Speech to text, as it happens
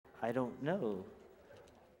I don't know.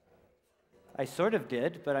 I sort of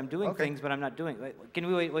did, but I'm doing things, but I'm not doing. Wait, can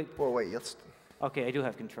we wait? Well, wait. Let's. Okay, I do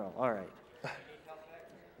have control. All right.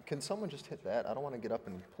 Can someone just hit that? I don't want to get up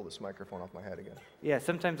and pull this microphone off my head again. Yeah,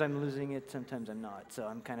 sometimes I'm losing it, sometimes I'm not. So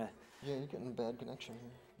I'm kind of. Yeah, you're getting a bad connection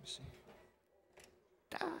here.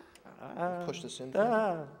 Let me see. Push this in.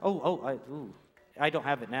 I don't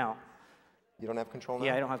have it now. You don't have control now?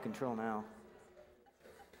 Yeah, I don't have control now.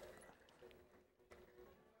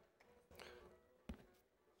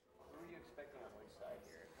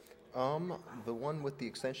 The one with the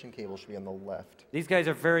extension cable should be on the left. These guys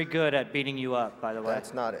are very good at beating you up, by the way.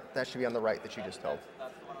 That's not it. That should be on the right that you just held.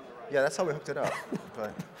 Yeah, that's how we hooked it up.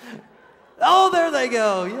 But. Oh, there they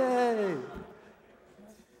go! Yay!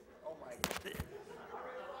 Oh my.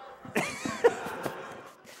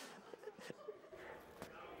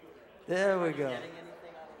 There we go.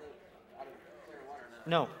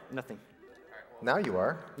 No, nothing. Now you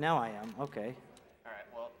are. Now I am. Okay. All right.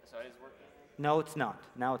 Well, so it is working. No, it's not.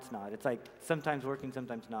 Now it's not. It's like sometimes working,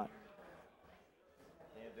 sometimes not.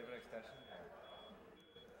 Can you do an extension?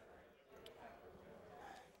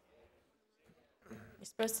 You're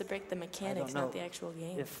supposed to break the mechanics, not the actual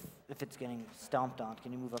game. If it's getting stomped on,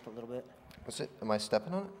 can you move up a little bit? What's it? Am I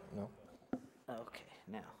stepping on it? No. Okay,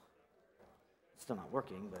 now. It's still not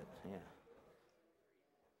working, but yeah.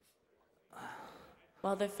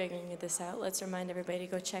 While they're figuring this out, let's remind everybody to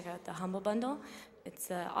go check out the Humble Bundle. It's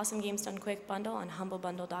the Awesome Games Done Quick bundle on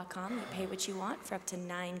humblebundle.com. You pay what you want for up to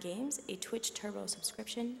 9 games, a Twitch Turbo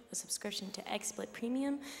subscription, a subscription to XSplit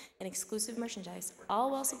Premium, and exclusive merchandise,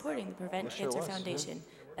 all while supporting the Prevent Cancer Foundation.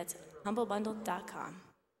 That's humblebundle.com.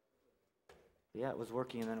 Yeah, it was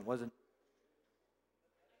working and then it wasn't.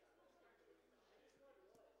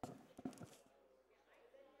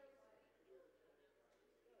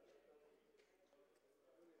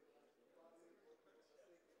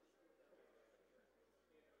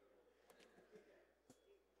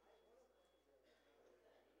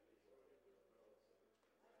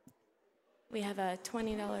 We have a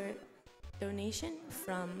 $20 donation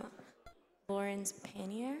from Lawrence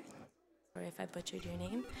Panier. Sorry if I butchered your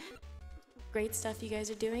name. Great stuff you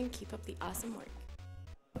guys are doing. Keep up the awesome work.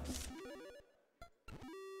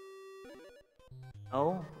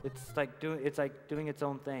 Oh, it's like doing its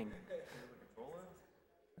own thing.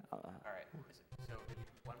 All right. So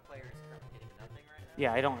one player is currently getting nothing right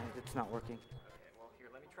now. Yeah, it's not working. Okay. Well, here,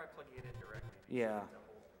 let me try plugging it in directly. Yeah.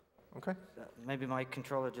 Okay. Maybe my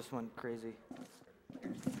controller just went crazy.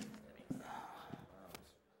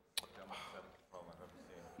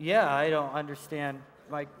 Yeah, I don't understand.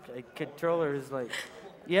 My controller is like,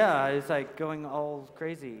 yeah, it's like going all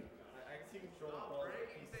crazy.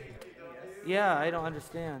 Yeah, I don't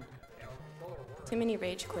understand. Too many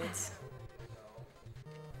rage quits.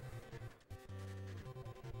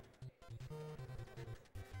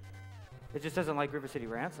 It just doesn't like River City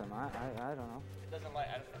Ransom. I don't know. It doesn't like.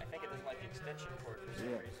 I think it doesn't like the extension cord for some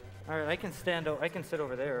reason. All right, I can sit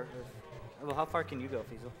over there. Well, how far can you go,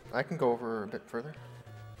 Fiesel? I can go over a bit further.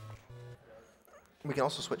 We can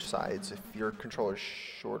also switch sides if your controller's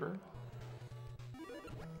shorter.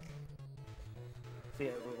 See,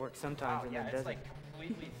 it works sometimes and then doesn't. It's like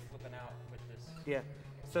completely flipping out with this. Yeah.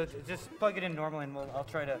 So just plug it in normally, and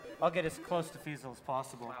I'll get as close to Fiesel as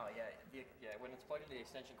possible. Wow, yeah. When it's plugged into the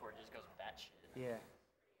extension cord, it just goes batshit. Yeah.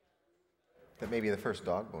 That may be the first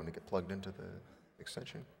dog bone to get plugged into the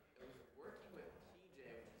extension.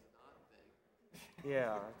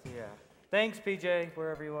 Yeah. Thanks, PJ,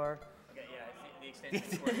 wherever you are. Okay, yeah, the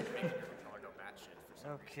extension cord is making your controller go batshit for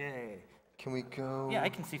some reason. Okay. Can we go? Yeah, I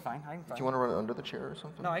can see fine. I'm fine. Do you want to run it under the chair or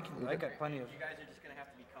something? No, I got plenty of. You guys are just gonna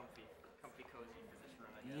have to be comfy cozy for this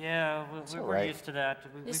run, I guess. Yeah, we're right. used to that.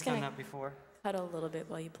 We've Just done gonna- that before. Huddle a little bit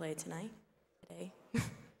while you play today.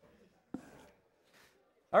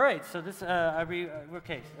 All right, so this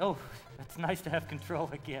okay. Oh, it's nice to have control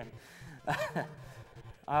again.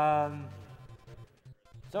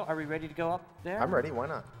 So are we ready to go up there? I'm ready. Why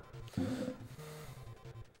not?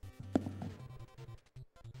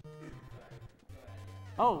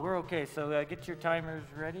 Oh, we're okay. So get your timers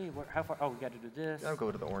ready. How far? Oh, we got to do this. I'll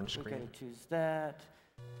go to the orange We screen. got to choose that.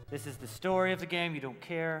 This is the story of the game. You don't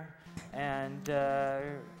care. And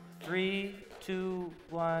 3, 2,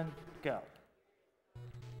 1, go.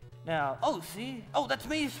 Now, see? Oh, that's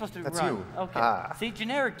me. You're supposed to That's run. you. Okay. Ah. See,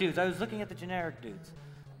 generic dudes. I was looking at the generic dudes.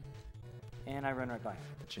 And I run right by him.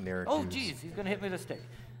 Generic Oh, dudes. geez, he's going to hit me with a stick.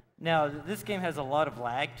 Now, this game has a lot of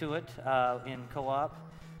lag to it in co-op.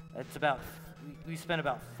 It's we spend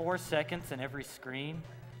about 4 seconds in every screen.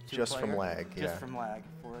 Just from lag, yeah. Just from lag,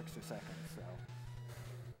 4 extra seconds, so.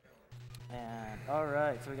 And, all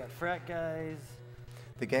right, so we got frat guys.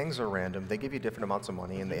 The gangs are random. They give you different amounts of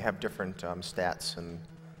money, and they have different stats and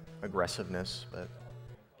aggressiveness. But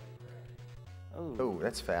oh,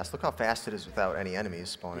 that's fast. Look how fast it is without any enemies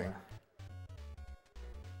spawning. Yeah.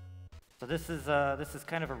 So this is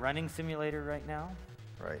kind of a running simulator right now.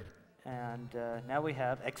 Right. And now we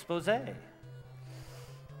have expose. And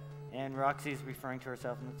Roxy's referring to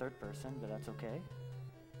herself in the third person, but that's okay.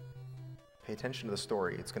 Pay attention to the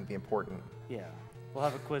story. It's going to be important. Yeah, we'll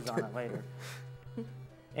have a quiz on it later.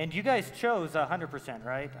 And you guys chose 100%,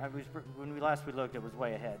 right? When we last looked, it was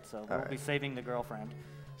way ahead. So we'll be saving the girlfriend,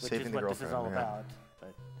 which is what this is all about.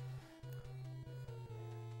 But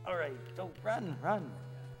all right, so run.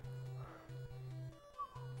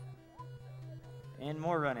 And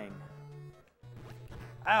more running.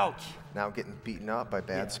 Ouch! Now getting beaten up by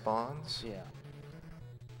bad spawns. Yeah.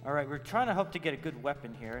 All right, we're trying to hope to get a good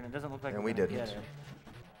weapon here, and it doesn't look like And we're we gonna didn't. get it.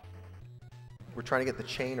 We're trying to get the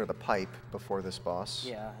chain or the pipe before this boss.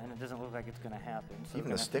 Yeah, and it doesn't look like it's going to happen. So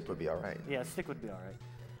Even the stick would be all right. Yeah, a stick would be all right.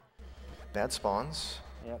 Bad spawns.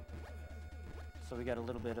 Yep. So we got a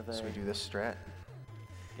little bit of a... So we do this strat.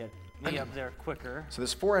 Get me up there quicker. So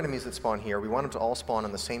there's 4 enemies that spawn here. We want them to all spawn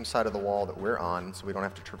on the same side of the wall that we're on, so we don't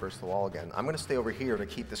have to traverse the wall again. I'm going to stay over here to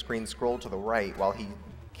keep the screen scrolled to the right while he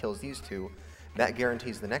kills these 2. That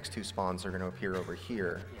guarantees the next 2 spawns are going to appear over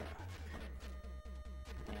here.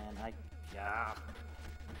 Yeah. And yeah.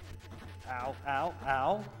 Ow, ow,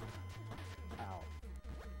 ow. Ow.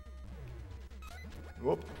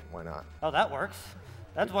 Whoop, why not? Oh, that works.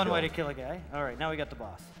 That's Good one way kill. to kill a guy. All right, now we got the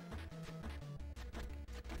boss.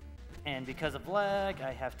 And because of lag,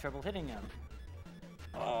 I have trouble hitting him.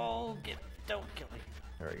 Oh, don't kill me.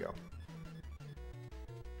 There we go.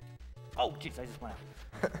 Oh, jeez, I just went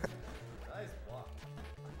out.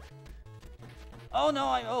 Oh,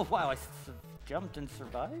 no, oh, wow, I jumped and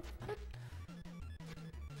survived?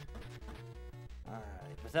 All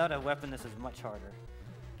right, without a weapon, this is much harder.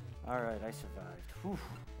 All right, I survived. Whew.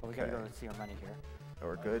 Oh, we gotta go see our money here. Oh,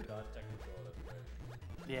 we're good.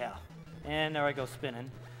 Yeah, and there I go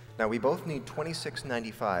spinning. Now we both need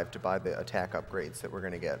 $26.95 to buy the attack upgrades that we're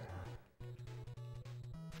going to get.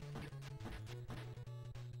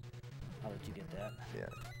 I'll let you get that. Yeah.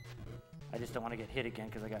 I just don't want to get hit again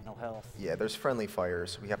because I got no health. Yeah, there's friendly fire,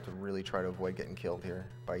 so we have to really try to avoid getting killed here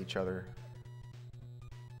by each other.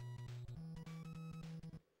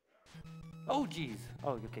 Oh, jeez.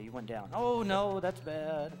 Oh, okay, you went down. Oh, no, that's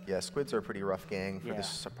bad. Yeah, squids are a pretty rough gang for Yeah.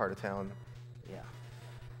 this part of town. Yeah.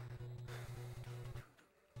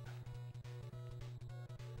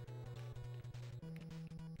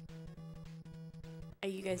 Are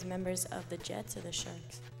you guys members of the Jets or the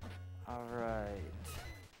Sharks? All right.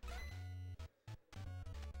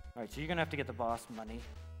 All right, so you're going to have to get the boss money.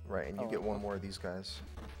 Right, and you get one more of these guys.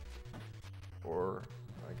 Or,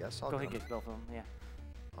 I guess I'll Go ahead get and get both of them, yeah.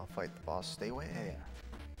 I'll fight the boss. Stay away. Yeah.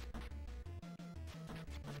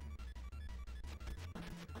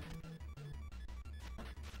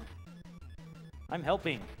 I'm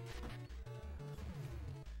helping.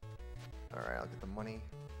 All right, I'll get the money.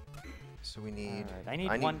 So we need... All right, I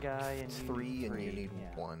need one guy and you 3 need and you 3, need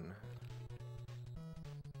yeah. 1.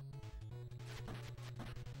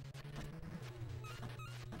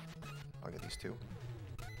 I'll get these 2.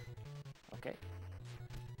 Okay.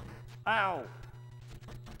 Ow!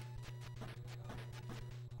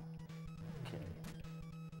 Okay.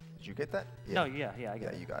 Did you get that? No, yeah, I got Yeah,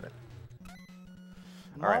 it. you got it.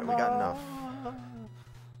 All right, we got enough.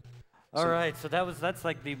 All right, so that's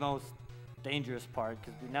like the most dangerous part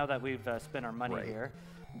because now that we've spent our money Right. here.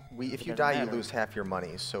 If you doesn't die, matter. you lose half your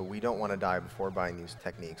money, so we don't want to die before buying these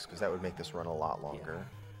techniques because that would make this run a lot longer.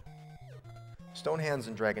 Stone hands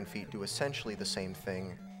and dragon feet do essentially the same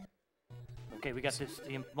thing. Okay, we got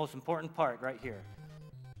the most important part right here.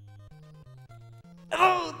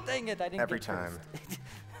 Oh, dang it! I didn't Every get time. first.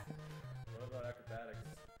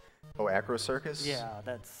 Oh, Acro Circus? Yeah,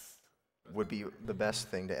 that's Would be the best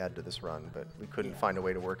thing to add to this run, but we couldn't find a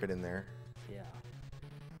way to work it in there. yeah.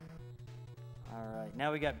 All right,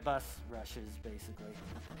 now we got bus rushes basically.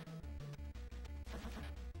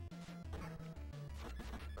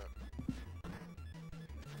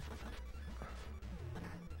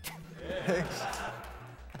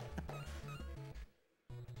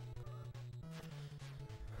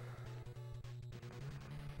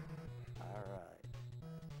 All right.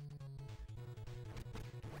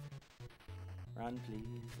 Run, please.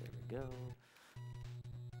 There we go.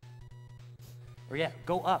 Or yeah,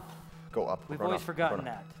 go up. Go up. We've run always up, forgotten run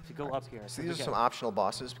up. that, to go up here. So We these are got- some optional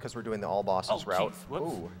bosses because we're doing the all bosses Oh, route. jeez,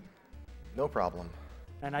 whoops. Ooh, no problem.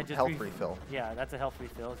 And I just health refill. Yeah, that's a health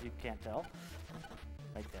refill, as you can't tell.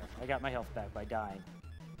 Right there. I got my health back by dying.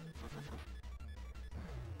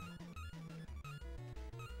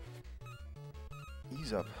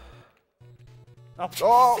 Ease up. Oh,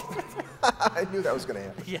 Oh! I knew that was going to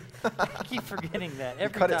happen. yeah. I keep forgetting that.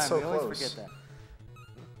 Every cut it time so we always close. forget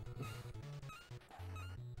that.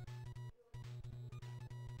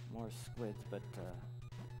 More squids, but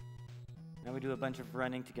now we do a bunch of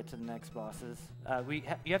running to get to the next bosses. You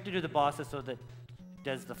have to do the bosses so that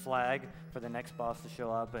does the flag for the next boss to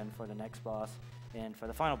show up, and for the next boss, and for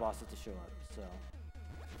the final bosses to show up. So.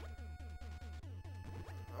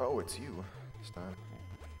 Oh, it's you this time.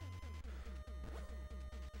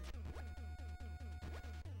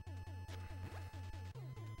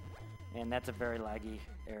 And that's a very laggy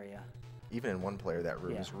area. Even in one player, that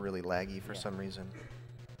room Yeah. is really laggy for Yeah. some reason.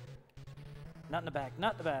 Not in the back,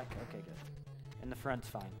 not the back. Okay, good. In the front's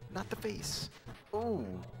fine. Not the face. Ooh.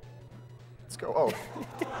 Let's go. Oh,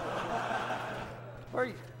 Where are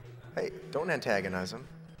you? hey, don't antagonize him.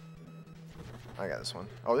 I got this one.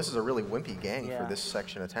 Oh, this is a really wimpy gang for Yeah. this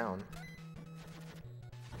section of town.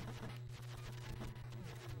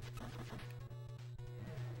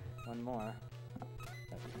 One more.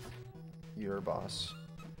 You're a boss.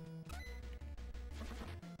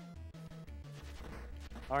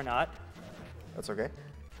 Or not. That's okay.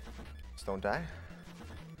 Just don't die.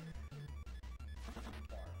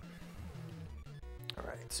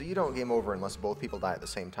 Alright, so you don't game over unless both people die at the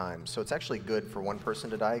same time. So it's actually good for one person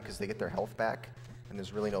to die because they get their health back, and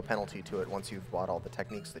there's really no penalty to it once you've bought all the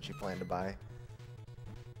techniques that you plan to buy.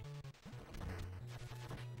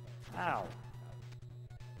 Ow.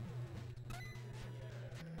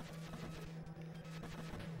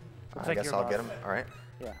 Looks I like guess you're I'll get boss. him. Alright.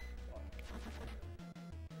 Yeah.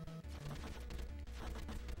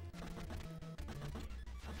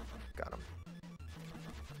 Got him.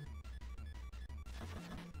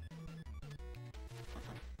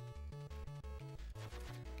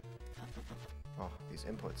 Oh, these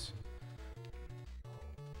inputs.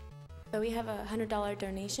 So we have a $100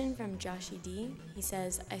 donation from Joshy D. He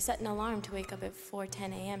says, I set an alarm to wake up at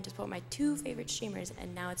 4:10 a.m. to support my 2 favorite streamers,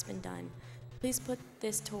 and now it's been done. Please put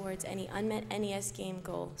this towards any unmet NES game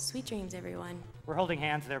goal. Sweet dreams, everyone. We're holding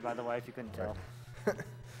hands there, by the way, if you couldn't tell.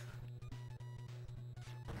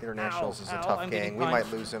 Internationals Ow, is a ow, tough I'm gang. getting We might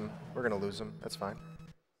punched. lose him. We're going to lose him. That's fine.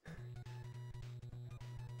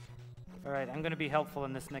 All right, I'm going to be helpful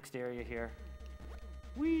in this next area here.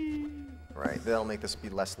 Whee! Right, that'll make this be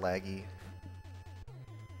less laggy.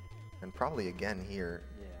 And probably again here.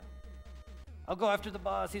 Yeah. I'll go after the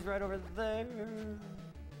boss. He's right over there.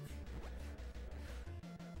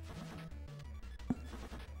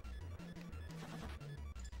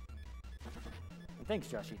 And thanks,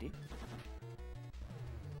 Joshy D.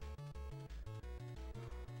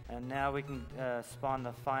 And now we can spawn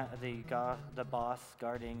the boss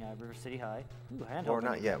guarding River City High. Ooh, handheld. Or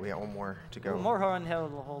not yet. We got one more to go. Ooh, more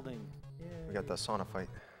handheld holding. We got the sauna fight.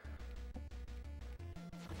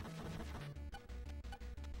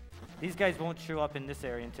 These guys won't show up in this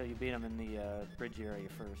area until you beat them in the bridge area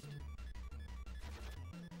first.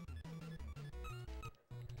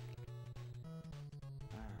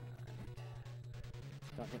 Alright.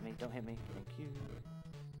 Don't hit me, don't hit me. Thank you.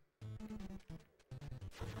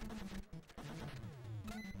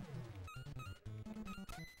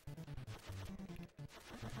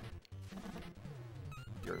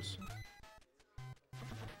 Yours.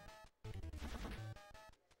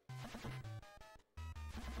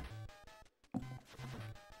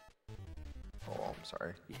 Oh, I'm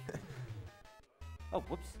sorry. Oh,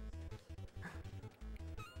 whoops.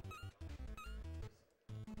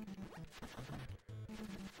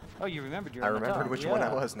 Oh, you remembered you're I on the remembered top. which one I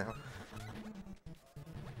Yeah. was now.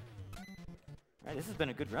 Alright, this has been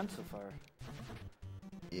a good run so far.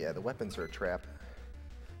 Yeah, the weapons are a trap.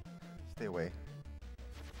 Stay away.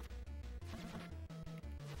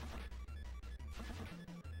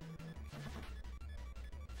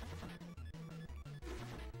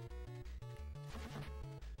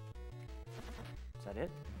 Is that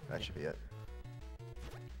it? That should be it.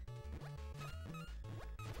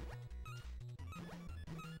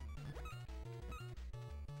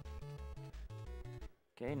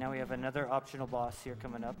 Okay, now we have another optional boss here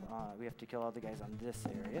coming up. We have to kill all the guys on this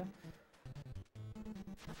area.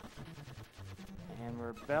 And we're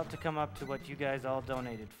about to come up to what you guys all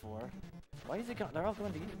donated for. Why is it going? They're all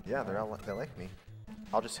going to you. Yeah, they like me.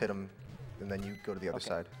 I'll just hit them, and then you go to the other Okay,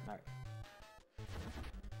 side. All right.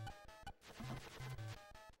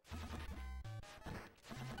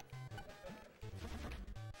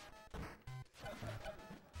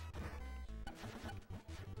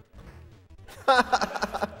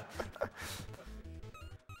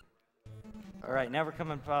 All right, now we're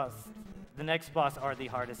coming past. The next boss are the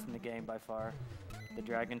hardest in the game by far. The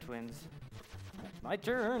Dragon Twins. It's my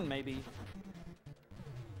turn, maybe.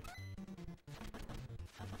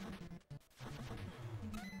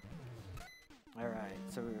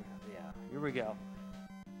 so yeah, here we go.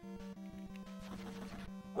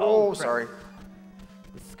 Oh, crap. sorry.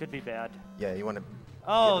 This could be bad. Yeah, you want to.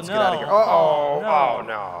 Oh, let's no. get out of here. Oh, Oh,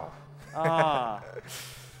 no. Ah.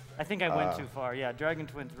 I think I went too far. Yeah, Dragon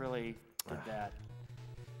Twins really did that.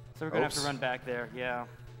 So we're going to have to Oops. run back there. Yeah.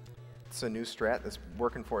 It's a new strat that's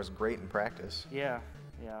working for us great in practice. Yeah.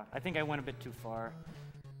 Yeah. I think I went a bit too far.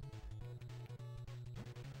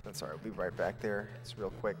 That's all right. We'll be right back there. It's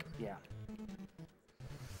real quick. Yeah.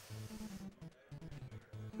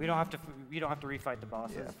 We don't have to. You don't have to refight the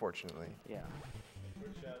bosses. Yeah, fortunately. Yeah.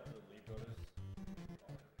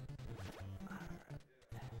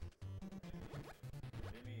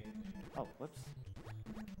 Oh, whoops.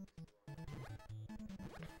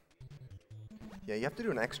 Yeah, you have to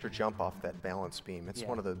do an extra jump off that balance beam. It's Yeah.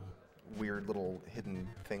 one of the weird little hidden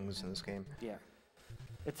things in this game. Yeah.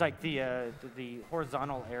 It's like the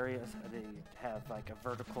horizontal areas, they have like a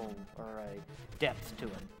vertical or a depth to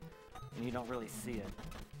it, and you don't really see it.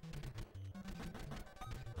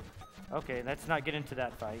 Okay, let's not get into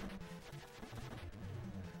that fight.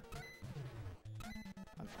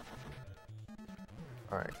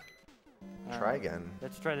 All right. All Try right, again.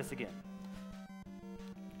 Let's try this again.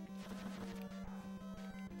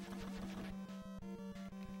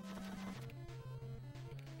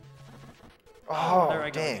 Oh, there I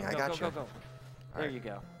go. dang, Go, I go, got go, you. Go, go. There right. you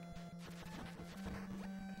go.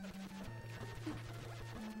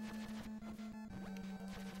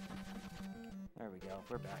 There we go.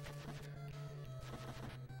 We're back.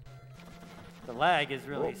 The lag is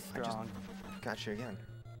really Whoa, I just strong. got you again.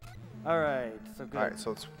 All right, so good. All right,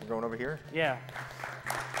 so we're going over here. Yeah.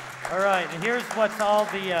 All right, and here's what's all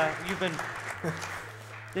the you've been.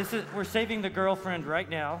 We're saving the girlfriend right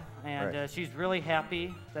now, and Right. she's really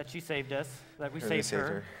happy that she saved us, that we Or they saved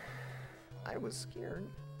her. I was scared.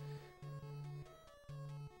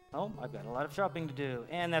 Oh, I've got a lot of shopping to do,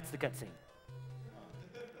 and that's the cutscene.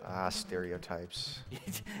 Ah, stereotypes.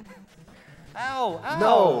 Ow! Ow!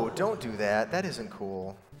 No, don't do that. That isn't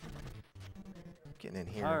cool. Getting in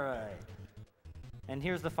here. All right. And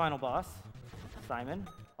here's the final boss, Simon,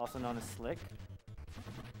 also known as Slick.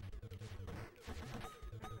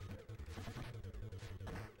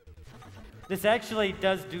 This actually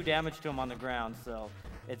does do damage to him on the ground, so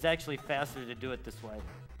it's actually faster to do it this way.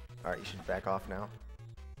 All right, you should back off now.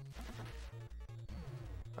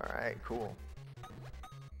 All right, cool.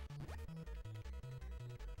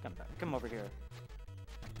 Come back. Come over here.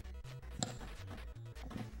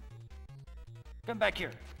 Come back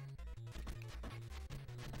here.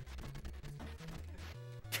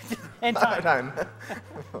 And time. Time.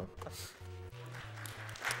 All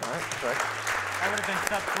right, correct. That would have been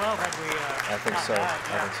step 12 had we. I think not so. died, I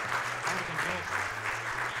yeah. think so. That would have been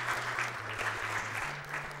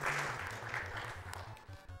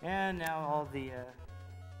good. And now all the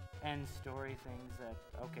end story things that.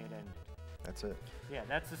 Okay, it ended. That's it. Yeah,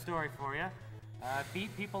 that's the story for you.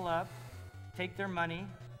 Beat people up, take their money,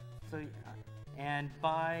 and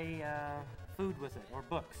buy food with it or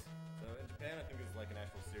books. So in Japan, I think it's like an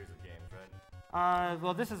actual series of games, right?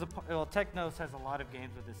 Well, this is Technos has a lot of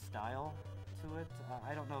games with this style to it.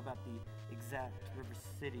 I don't know about the exact River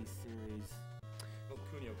City series. Well,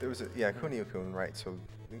 Kunio. There was Kunio-kun, right? So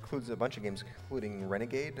it includes a bunch of games, including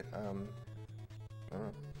Renegade. I don't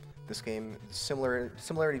know. This game,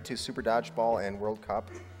 similarity to Super Dodgeball and World Cup,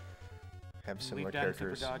 have similar We've done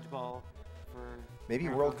characters. Super Dodgeball for Maybe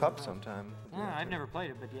marathons World as Cup well. sometime. Yeah, I've never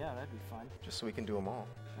played it, but yeah, that'd be fun. Just so we can do them all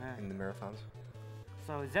Yeah. in the marathons.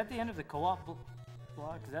 So is that the end of the co-op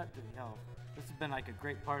block? Is that this has been like a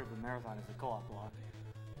great part of the marathon is the co-op block.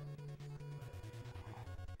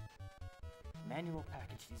 Manual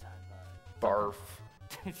package design by. Barf.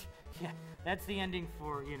 Yeah, that's the ending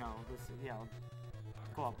for this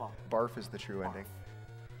co-op block. Barf is the true ending.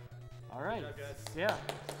 All right. Good job, guys. Yeah.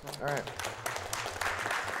 All right.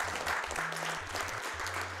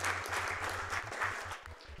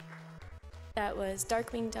 That was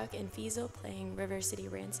Darkwing Duck and Fiesel playing River City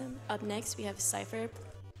Ransom. Up next, we have Cypher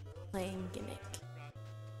playing Gimmick.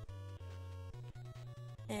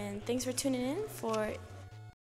 And thanks for tuning in for